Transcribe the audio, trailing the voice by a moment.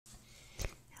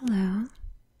Hello.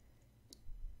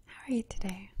 How are you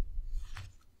today?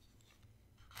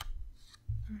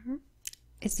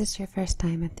 Is this your first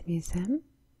time at the museum?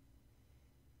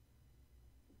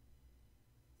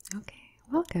 Okay,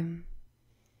 welcome.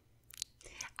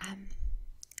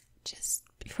 Just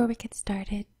before we get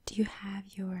started, do you have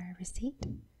your receipt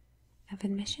of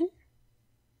admission?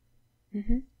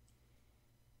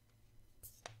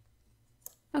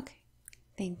 Okay,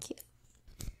 thank you.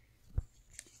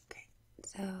 Great.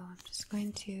 So I'm just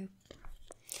going to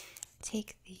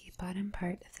take the bottom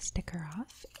part of the sticker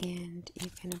off, and you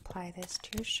can apply this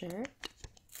to your shirt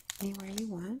anywhere you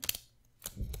want.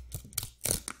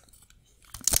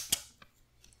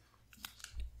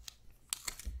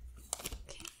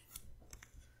 Okay.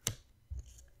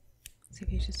 So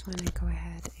if you just want to go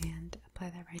ahead and apply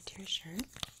that right to your shirt.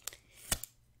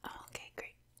 Okay,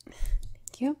 great.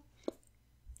 Thank you.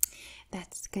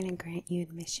 That's going to grant you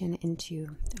admission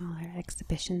into all our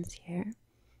exhibitions here.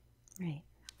 Right.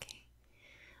 Okay.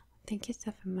 Thank you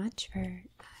so much for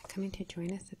coming to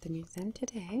join us at the museum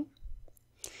today.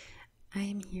 I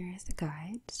am here as a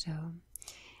guide, so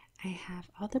I have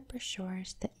all the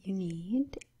brochures that you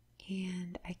need,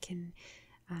 and I can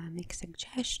make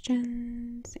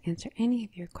suggestions, answer any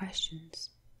of your questions.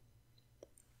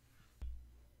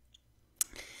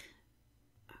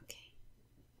 Okay.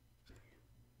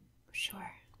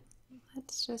 Sure.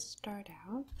 Let's just start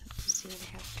out. Let's see what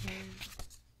I have here.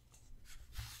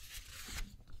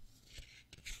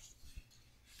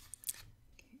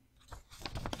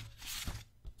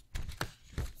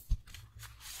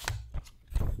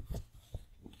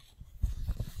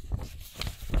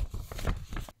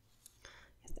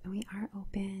 We are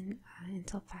open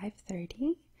until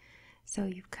 5:30, so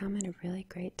you've come at a really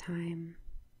great time.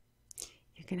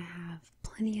 You're going to have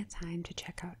plenty of time to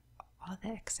check out all the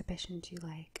exhibitions you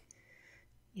like.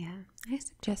 Yeah, I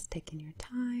suggest taking your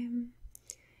time,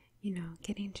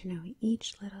 getting to know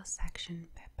each little section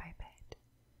bit by bit.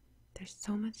 There's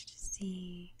so much to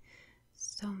see,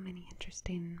 so many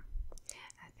interesting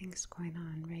things going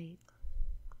on, right?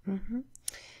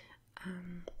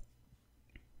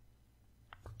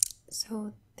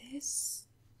 So this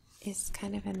is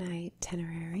kind of an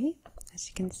itinerary. As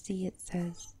you can see, it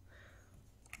says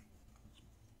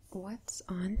what's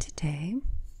on today,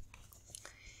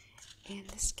 and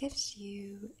this gives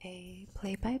you a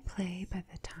play-by-play by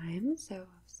the time. So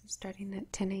starting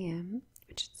at 10 a.m.,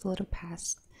 which is a little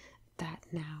past that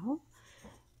now,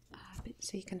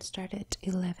 so you can start at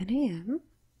 11 a.m.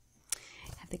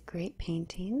 Have the great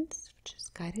paintings, which is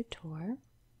guided tour.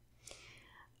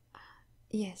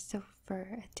 Yes, so for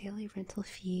a daily rental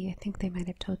fee, I think they might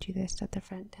have told you this at the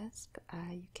front desk,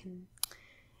 you can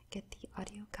get the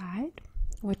audio guide,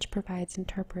 which provides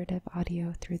interpretive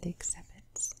audio through the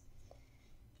exhibits.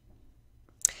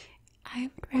 I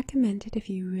would recommend it if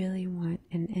you really want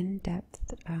an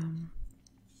in-depth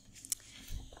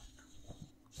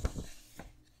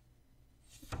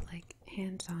like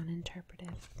hands-on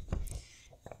interpretive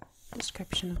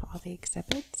description of all the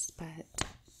exhibits, but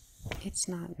it's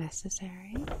not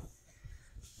necessary.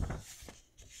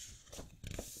 So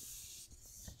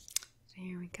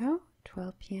here we go,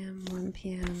 12 p.m., 1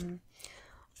 p.m.,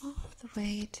 all the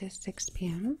way to 6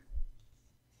 p.m.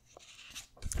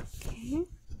 Okay,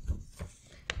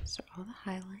 so all the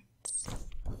highlights.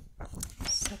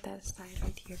 Set that aside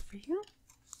right here for you.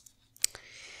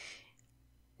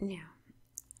 Now,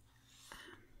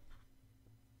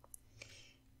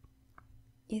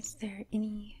 is there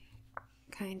any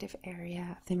kind of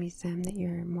area of the museum that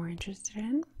you're more interested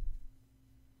in?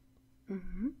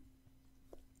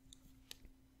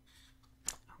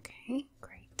 Okay,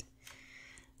 great.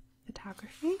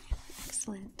 Photography,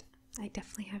 excellent. I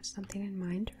definitely have something in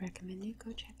mind to recommend you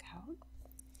go check out.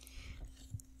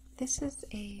 This is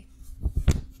a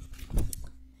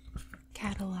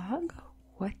catalog,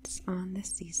 what's on this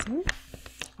season,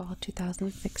 fall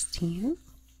 2016.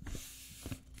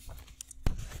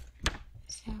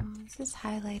 So this is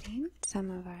highlighting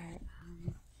some of our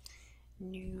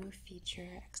new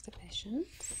feature exhibitions.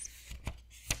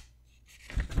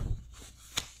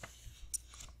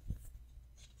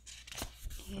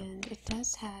 And it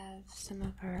does have some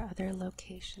of our other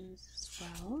locations as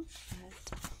well,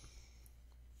 but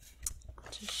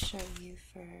I'll just show you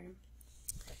for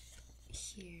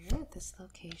here at this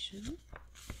location.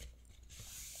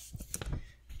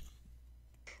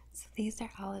 So these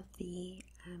are all of the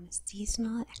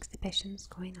seasonal exhibitions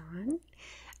going on,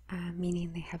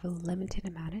 meaning they have a limited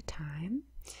amount of time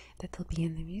that they'll be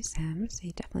in the museum, so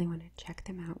you definitely want to check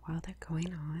them out while they're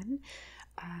going on,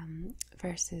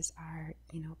 versus our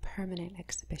permanent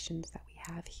exhibitions that we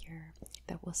have here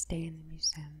that will stay in the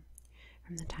museum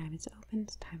from the time it's open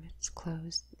to the time it's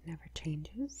closed. It never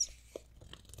changes.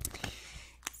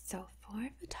 So for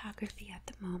photography at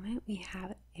the moment, we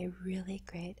have a really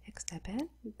great exhibit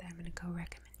that I'm going to go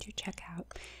recommend you check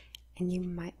out. And you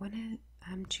might want to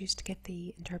choose to get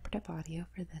the interpretive audio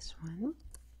for this one,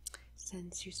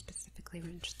 since you specifically were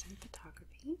interested in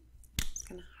photography. I'm just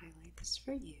going to highlight this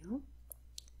for you.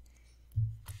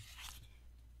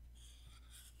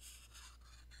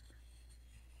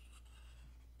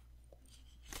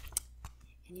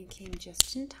 And you came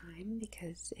just in time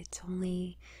because it's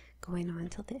only going on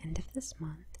till the end of this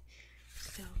month.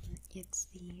 So it's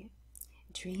the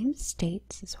Dream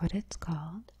States is what it's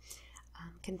called.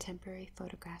 Contemporary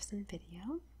Photographs and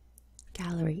Video,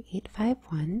 Gallery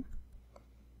 851.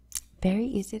 Very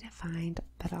easy to find,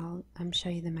 but I'll show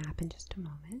you the map in just a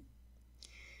moment.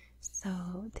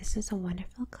 So this is a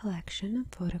wonderful collection of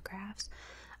photographs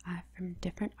from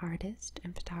different artists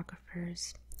and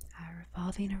photographers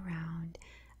revolving around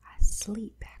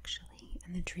sleep, actually,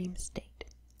 and the dream state,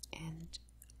 and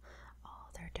all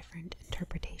their different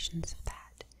interpretations of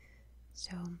that.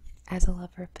 So as a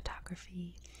lover of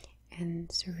photography and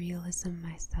surrealism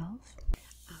myself,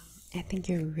 I think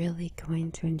you're really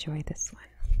going to enjoy this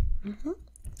one.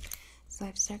 So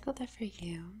I've circled that for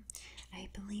you. I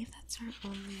believe that's our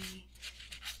only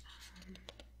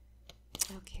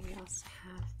okay, we also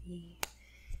have the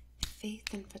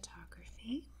Faith in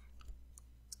Photography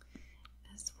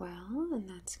as well, and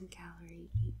that's in Gallery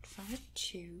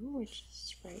 852, which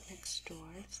is right next door.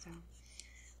 So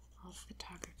all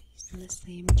photography is in the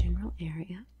same general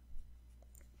area.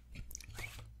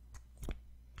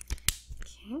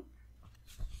 Okay,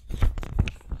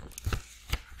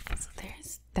 so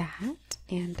there's that,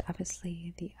 and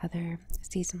obviously the other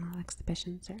seasonal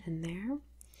exhibitions are in there,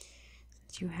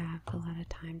 since you have a lot of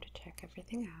time to check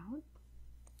everything out.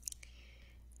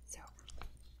 So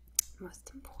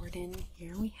most important,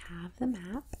 here we have the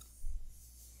map,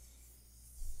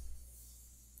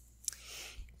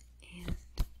 and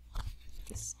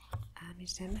this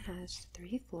museum has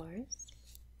 3 floors.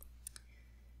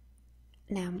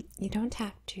 Now, you don't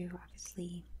have to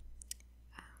obviously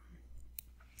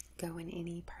go in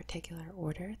any particular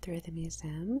order through the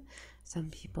museum. Some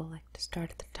people like to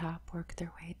start at the top, work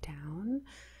their way down,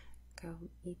 go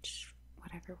each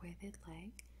whatever way they'd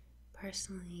like.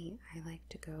 Personally, I like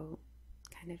to go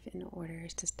kind of in order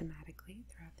systematically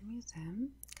throughout the museum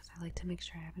because I like to make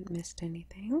sure I haven't missed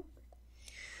anything.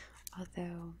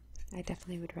 Although I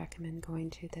definitely would recommend going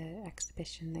to the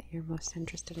exhibition that you're most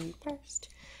interested in first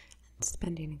and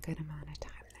spending a good amount of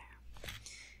time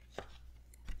there.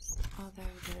 So, although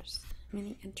there's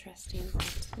many interesting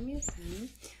parts of the museum,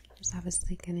 there's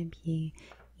obviously going to be,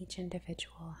 each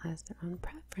individual has their own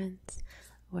preference,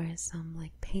 whereas some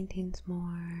like paintings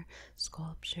more,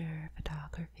 sculpture,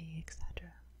 photography,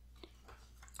 etc.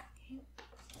 Okay.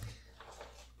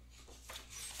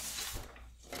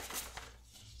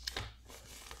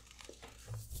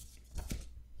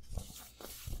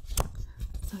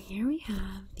 So here we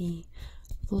have the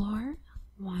floor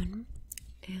 1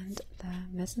 and the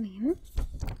mezzanine.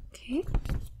 Okay.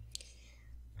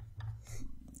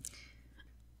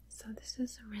 So this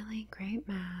is a really great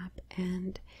map,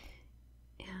 and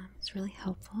it's really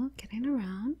helpful getting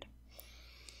around.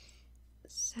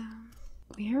 So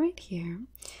we are right here.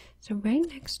 So right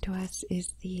next to us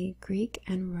is the Greek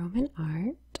and Roman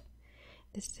art.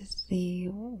 This is the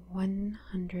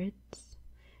 100s,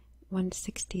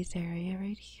 160s area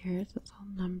right here, so it's all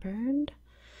numbered.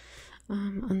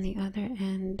 On the other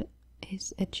end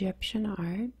is Egyptian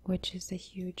art, which is a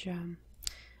huge,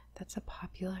 that's a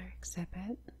popular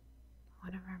exhibit,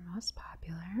 one of our most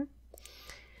popular.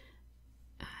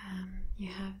 You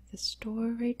have the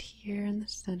store right here in the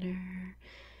center,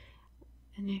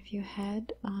 and if you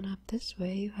head on up this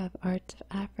way, you have Arts of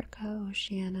Africa,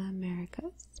 Oceania,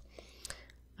 Americas.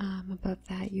 Above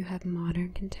that, you have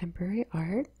modern contemporary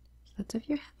art. So that's if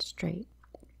you head straight.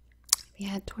 If you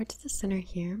head towards the center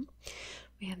here,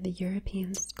 we have the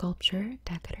European sculpture,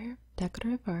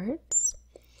 decorative arts.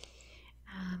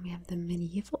 We have the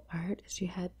medieval art as you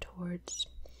head towards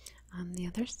the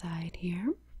other side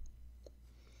here.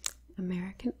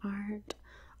 American art,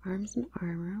 arms and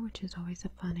armor, which is always a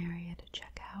fun area to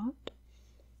check out.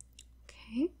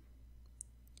 Okay.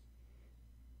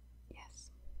 Yes.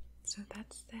 So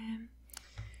that's the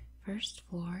first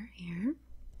floor here.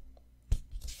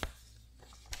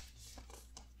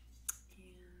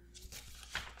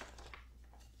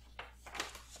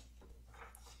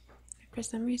 If for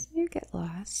some reason you get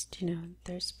lost,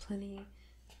 there's plenty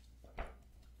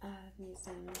of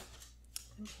museum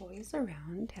employees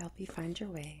around to help you find your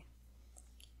way.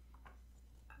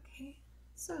 Okay,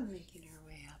 So making our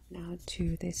way up now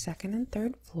to the second and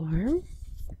third floor.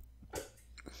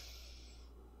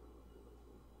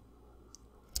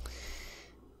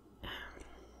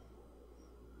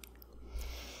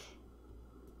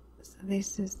 So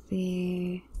this is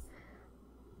the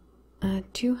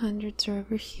 200s are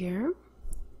over here.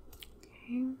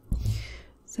 Okay.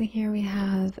 So here we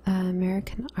have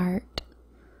American art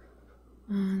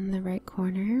on the right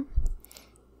corner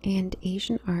and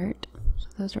Asian art. So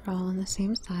those are all on the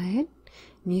same side.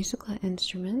 Musical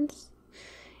instruments.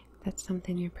 If that's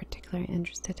something you're particularly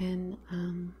interested in.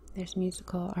 There's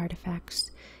musical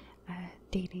artifacts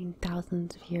dating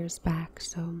thousands of years back,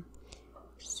 so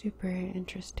super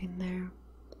interesting there.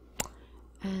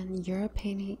 And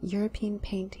European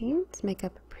paintings make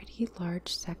up a pretty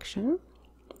large section.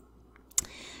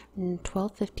 From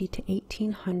 1250 to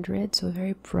 1800, so a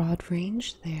very broad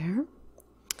range there.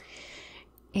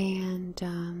 And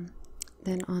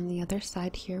then on the other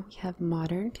side here we have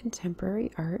modern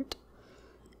contemporary art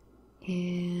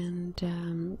and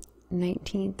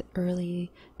 19th,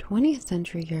 early 20th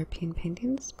century European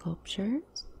paintings, sculptures.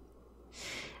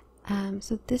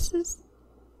 So this is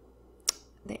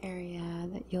the area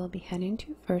that you'll be heading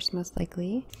to first, most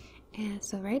likely. And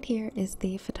so right here is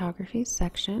the photography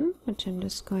section, which I'm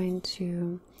just going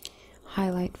to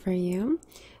highlight for you.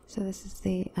 So this is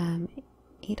the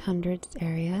 800s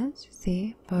area, as you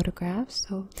see, photographs.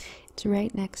 So it's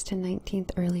right next to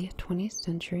 19th, early 20th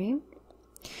century.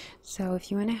 So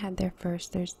if you want to head there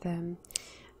first, there's the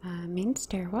main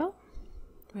stairwell,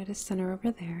 right at center over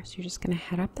there. So you're just going to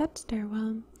head up that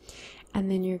stairwell,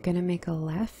 and then you're going to make a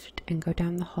left and go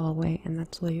down the hallway, and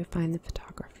that's where you'll find the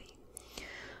photography.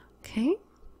 Okay,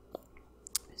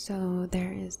 so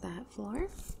there is that floor.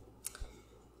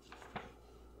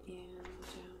 And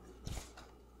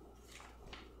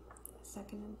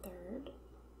second and third.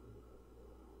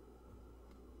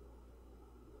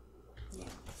 Yeah,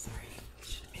 sorry, I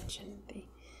should have mentioned the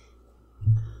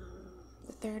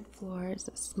third floor is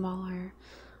a smaller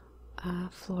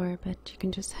floor, but you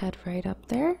can just head right up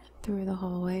there through the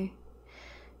hallway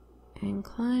and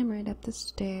climb right up the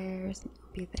stairs and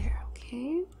you'll be there,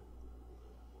 okay?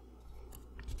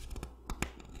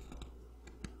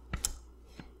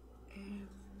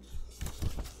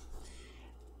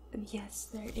 Yes,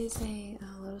 there is a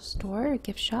little store, a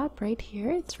gift shop right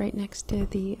here. It's right next to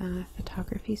the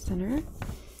photography center.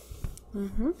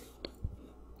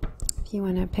 If you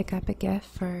want to pick up a gift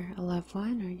for a loved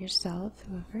one or yourself,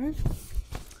 whoever.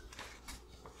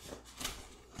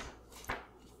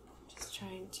 Just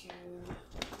trying to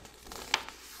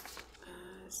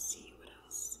see what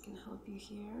else can help you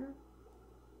here.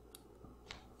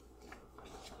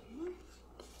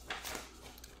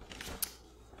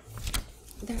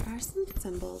 There are some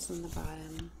symbols on the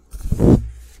bottom,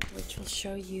 which will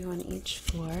show you on each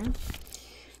floor.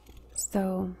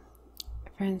 So,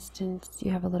 for instance, you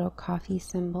have a little coffee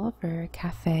symbol for a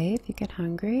cafe if you get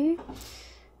hungry.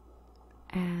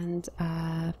 And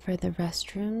for the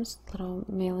restrooms, little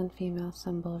male and female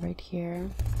symbol right here.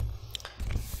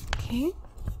 Okay.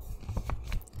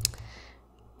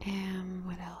 And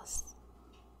what else?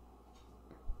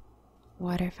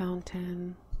 Water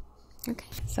fountain. Okay,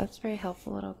 so it's a very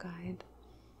helpful little guide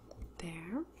there.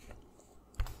 I'm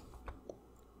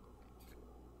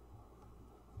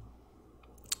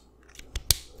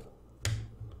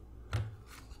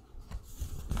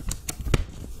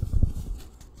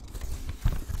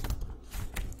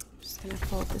just going to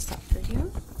fold this up for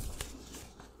you.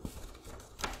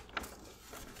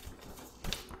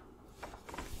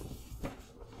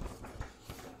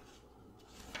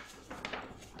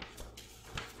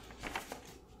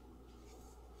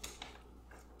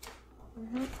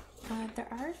 There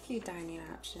are a few dining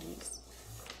options,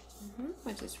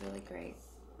 which is really great.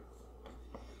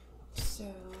 So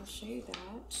I'll show you that.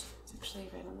 It's actually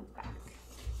right on the back.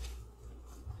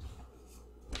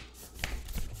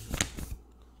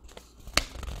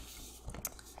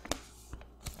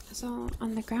 So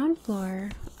on the ground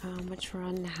floor, which we're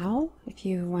on now, if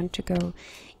you want to go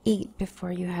eat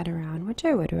before you head around, which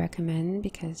I would recommend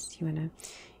because you want to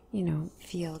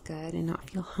feel good and not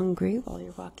feel hungry while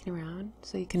you're walking around,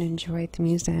 so you can enjoy the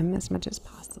museum as much as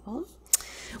possible.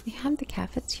 We have the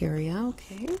cafeteria,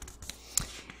 okay,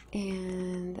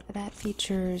 and that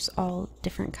features all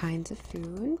different kinds of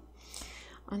food.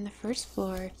 On the first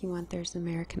floor, if you want, there's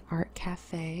American Art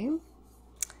Cafe.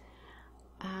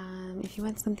 If you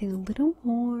want something a little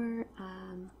more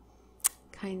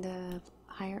kind of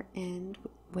higher end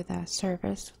with a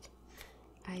service,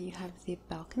 you have the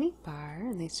balcony bar,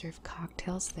 and they serve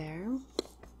cocktails there,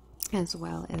 as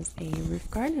well as a roof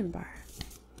garden bar.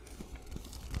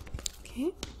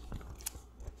 Okay.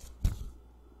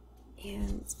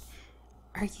 And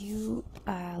are you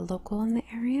local in the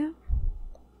area?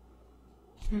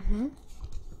 Mm-hmm.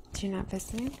 So you're not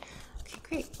visiting? Okay,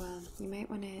 great. Well, you might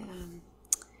want to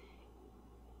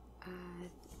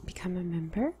become a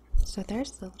member. So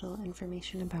there's the little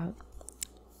information about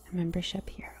a membership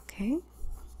here, okay?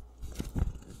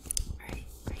 Alright,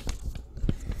 great.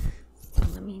 So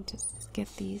let me just get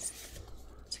these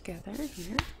together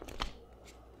here.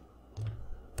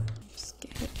 Just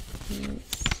get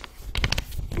these.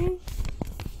 Okay.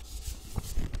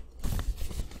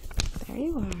 There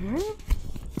you are.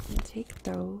 And take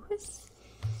those.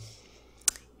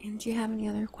 And do you have any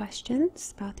other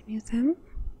questions about the museum?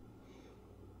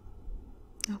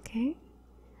 Okay.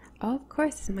 Oh, of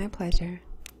course, it's my pleasure.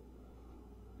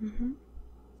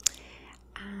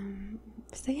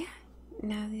 So yeah,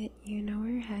 now that you know where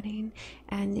you're heading,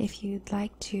 and if you'd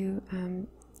like to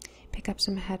pick up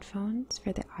some headphones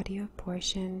for the audio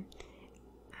portion,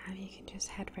 you can just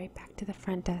head right back to the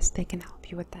front desk. They can help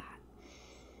you with that.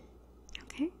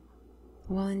 Okay?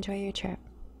 Well, enjoy your trip.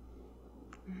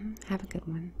 Have a good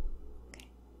one. Okay.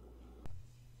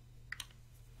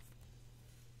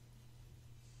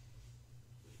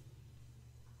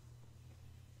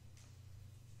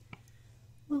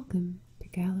 Welcome to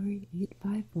Gallery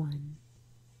 851,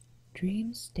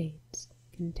 Dream States,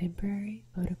 Contemporary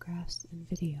Photographs and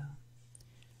Video,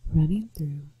 running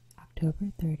through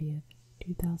October 30th,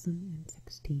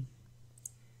 2016.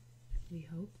 We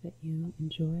hope that you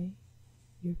enjoy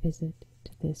your visit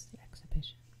to this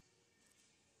exhibition.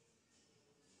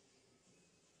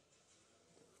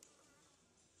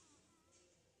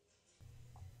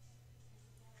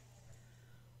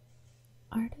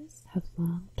 Artists have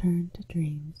long turned to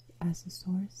dreams as a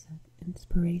source of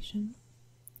inspiration,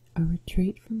 a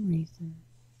retreat from reason,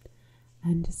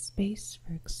 and a space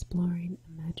for exploring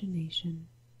imagination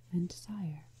and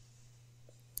desire.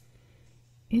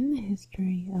 In the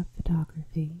history of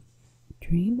photography,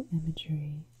 dream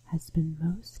imagery has been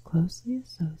most closely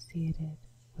associated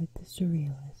with the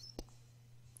surrealist,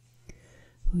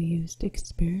 who used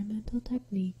experimental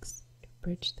techniques to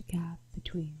bridge the gap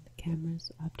between the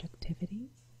camera's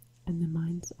objectivity and the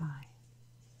mind's eye.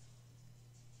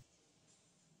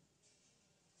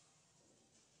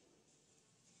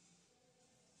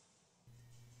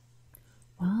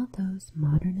 While those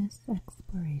modernist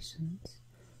explorations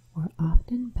were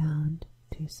often bound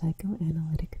to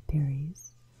psychoanalytic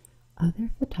theories,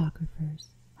 other photographers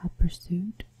have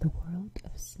pursued the world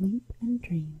of sleep and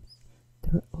dreams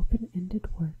through open-ended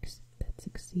works that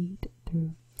succeed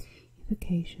through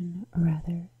evocation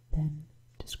rather than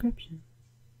description.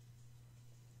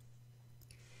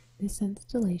 This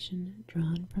installation,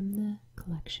 drawn from the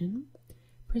collection,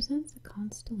 presents a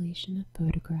constellation of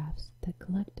photographs that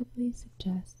collectively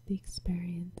suggest the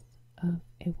experience of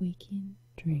a waking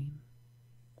dream.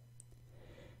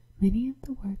 Many of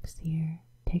the works here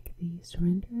take the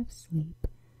surrender of sleep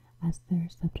as their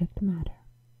subject matter.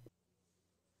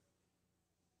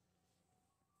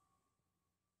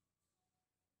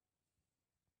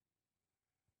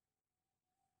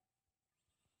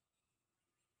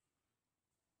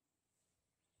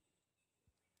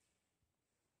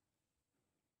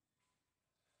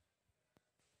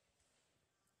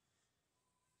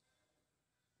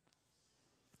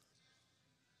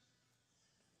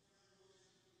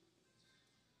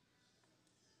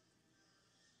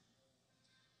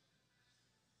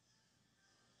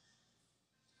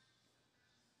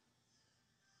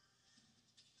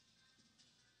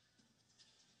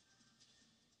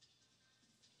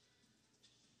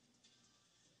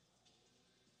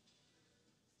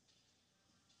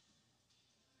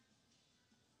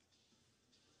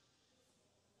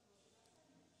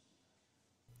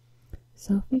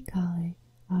 Sophie Calle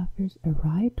offers a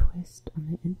wry twist on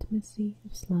the intimacy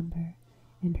of slumber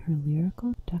in her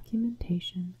lyrical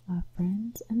documentation of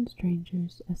friends and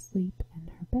strangers asleep in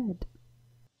her bed.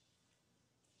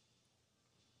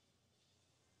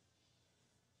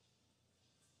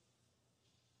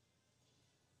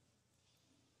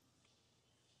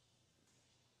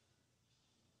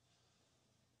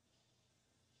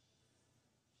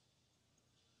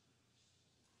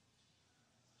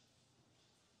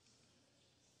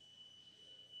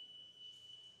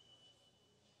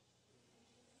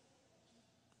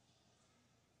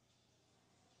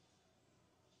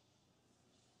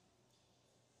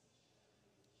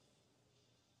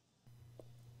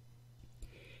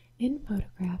 In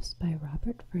photographs by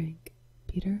Robert Frank,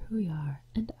 Peter Huyar,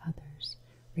 and others,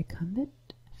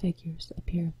 recumbent figures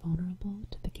appear vulnerable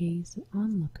to the gaze of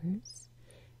onlookers,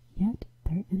 yet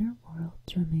their inner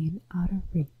worlds remain out of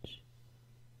reach.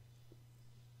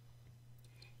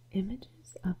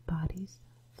 Images of bodies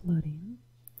floating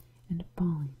and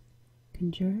falling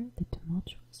conjure the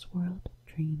tumultuous world of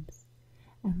dreams,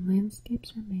 and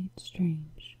landscapes are made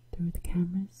strange through the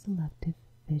camera's selective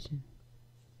vision.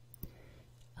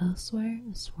 Elsewhere,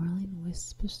 a swirling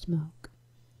wisp of smoke,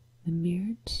 the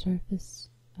mirrored surface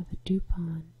of a dew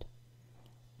pond,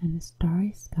 and a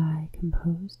starry sky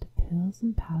composed of pills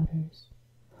and powders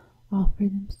offer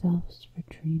themselves for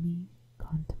dreamy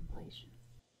contemplation.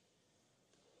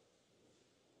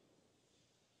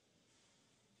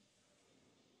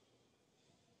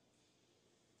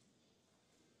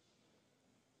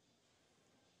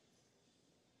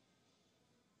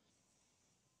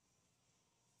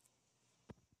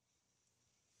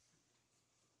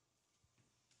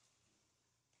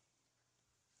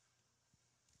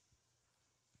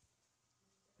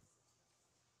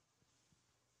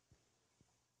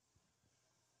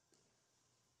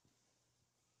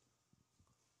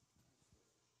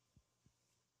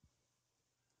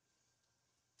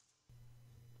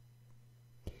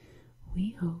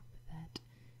 We hope that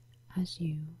as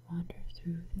you wander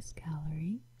through this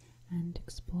gallery and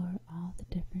explore all the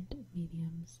different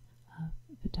mediums of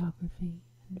photography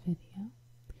and video,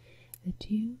 that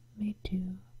you may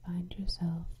too find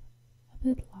yourself a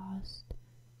bit lost,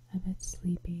 a bit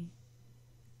sleepy,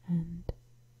 and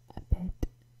a bit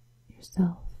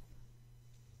yourself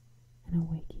and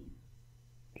awaking.